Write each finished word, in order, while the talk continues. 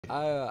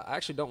I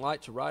actually don't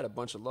like to write a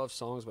bunch of love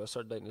songs, but I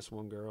started dating this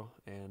one girl,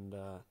 and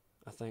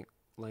I think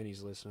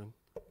Lainey's listening,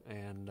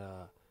 and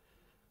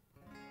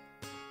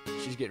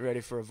she's getting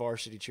ready for a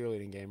varsity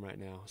cheerleading game right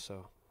now,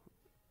 so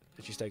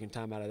she's taking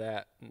time out of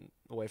that and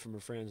away from her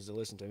friends to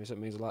listen to me, so it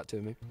means a lot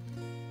to me.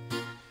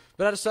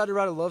 But I decided to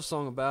write a love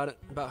song about it,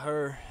 about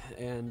her,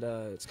 and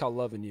it's called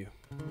Loving You.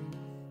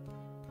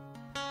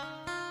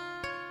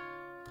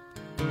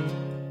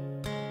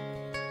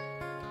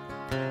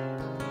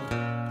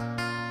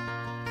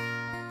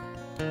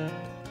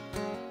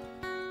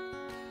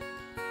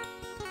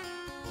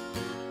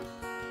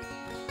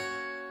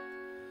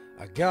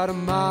 I got a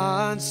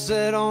mind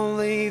set on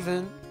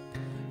leaving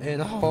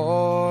and a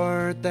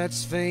heart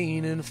that's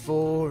fainting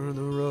for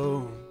the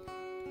road.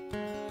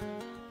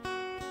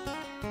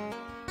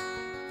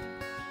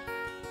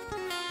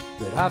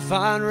 But I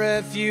find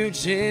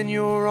refuge in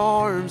your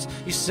arms.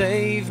 You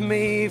save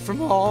me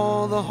from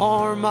all the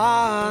harm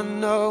I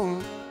know.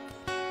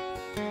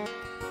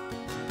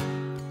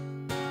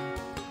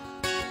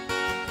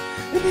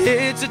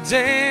 It's a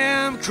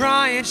damn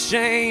crying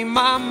shame.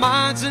 My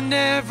mind's a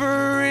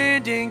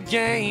never-ending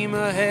game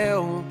of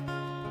hell.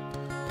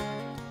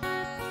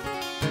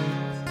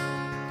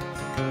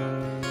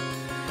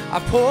 I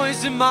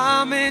poison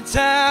my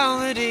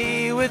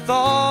mentality with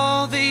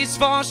all these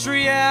false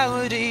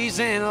realities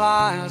and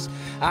lies.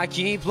 I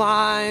keep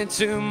lying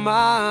to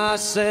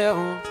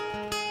myself.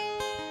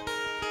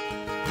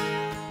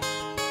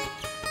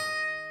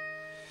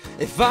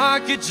 If I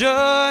could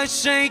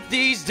just shake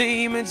these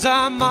demons,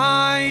 I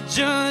might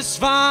just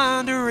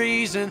find a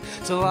reason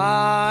to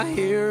lie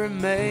here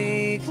and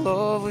make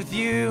love with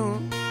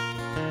you.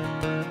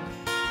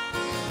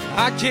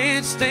 I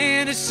can't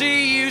stand to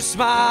see you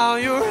smile.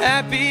 You're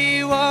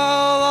happy while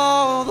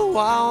all the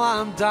while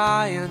I'm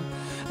dying.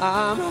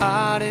 I'm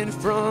hiding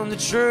from the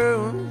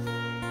truth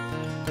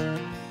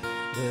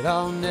that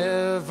I'll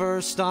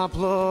never stop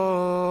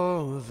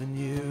loving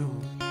you.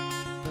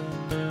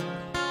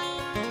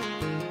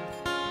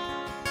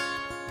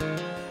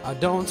 I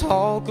don't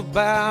talk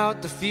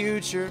about the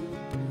future.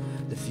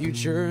 The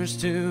future's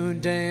too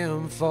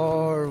damn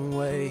far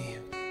away.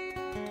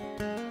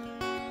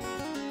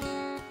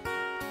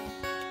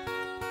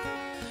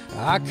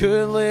 I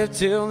could live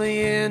till the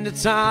end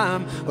of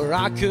time, or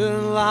I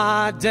could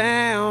lie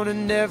down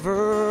and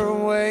never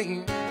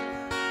wake.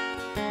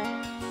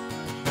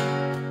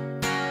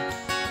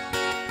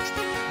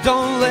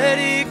 Don't let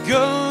it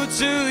go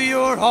to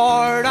your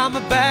heart. I'm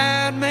a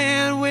bad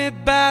man with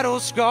battle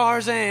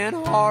scars and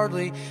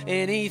hardly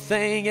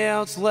anything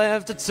else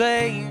left to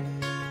take.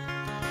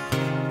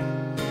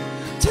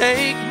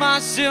 Take my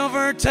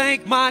silver,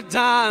 take my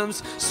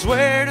dimes.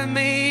 Swear to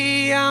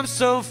me I'm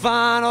so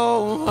fine,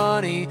 oh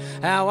honey,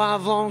 how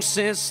I've long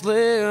since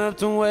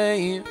slipped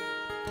away.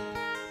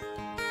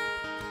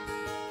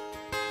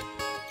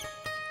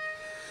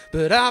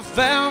 But I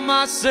found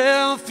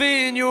myself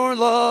in your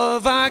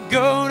love. I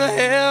go to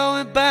hell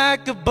and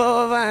back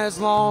above as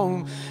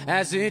long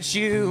as it's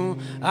you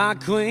I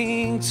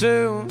cling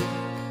to.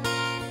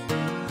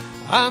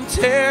 I'm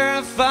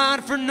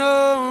terrified for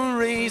no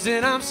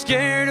reason. I'm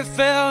scared of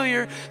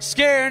failure,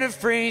 scared of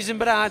freezing,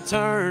 but I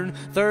turn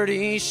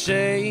 30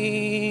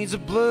 shades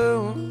of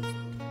blue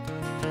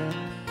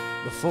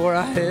before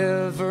I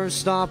ever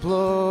stop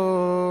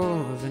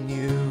loving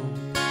you.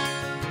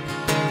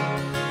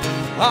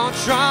 I'll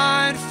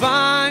try and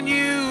find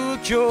you a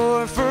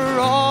cure for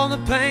all the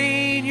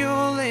pain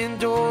you'll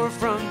endure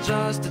from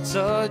just a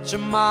touch of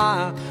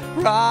my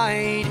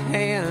right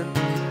hand.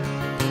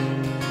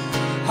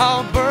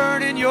 I'll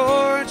burden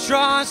your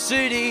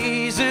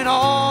atrocities, and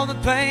all the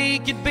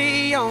pain can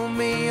be on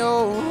me.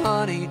 Oh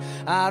honey,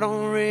 I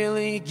don't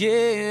really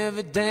give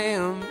a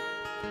damn.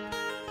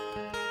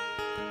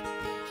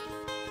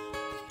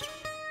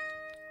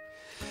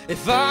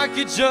 If I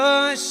could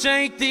just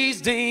shake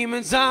these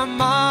demons, I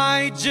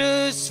might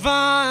just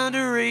find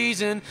a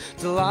reason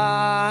to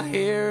lie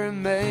here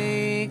and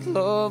make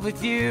love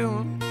with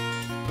you.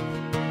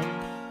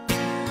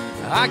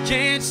 I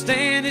can't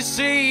stand to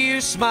see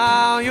you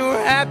smile. You're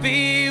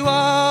happy while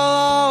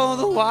all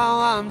the while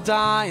I'm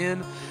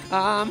dying.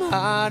 I'm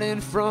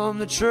hiding from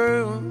the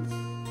truth,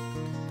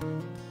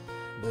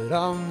 but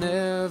I'll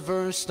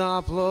never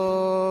stop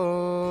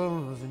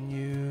loving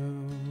you.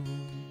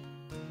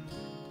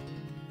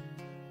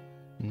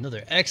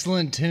 Another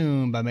excellent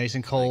tune by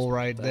Mason Cole. Thanks,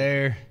 right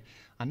there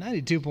on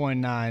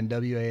 92.9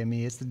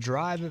 WAME. It's The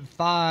Drive at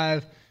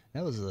 5.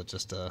 That was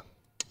just a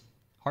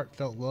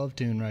heartfelt love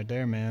tune right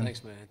there, man.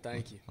 Thanks, man.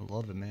 Thank you. I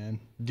love it, man.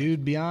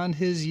 Dude beyond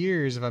his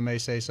years, if I may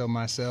say so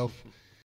myself.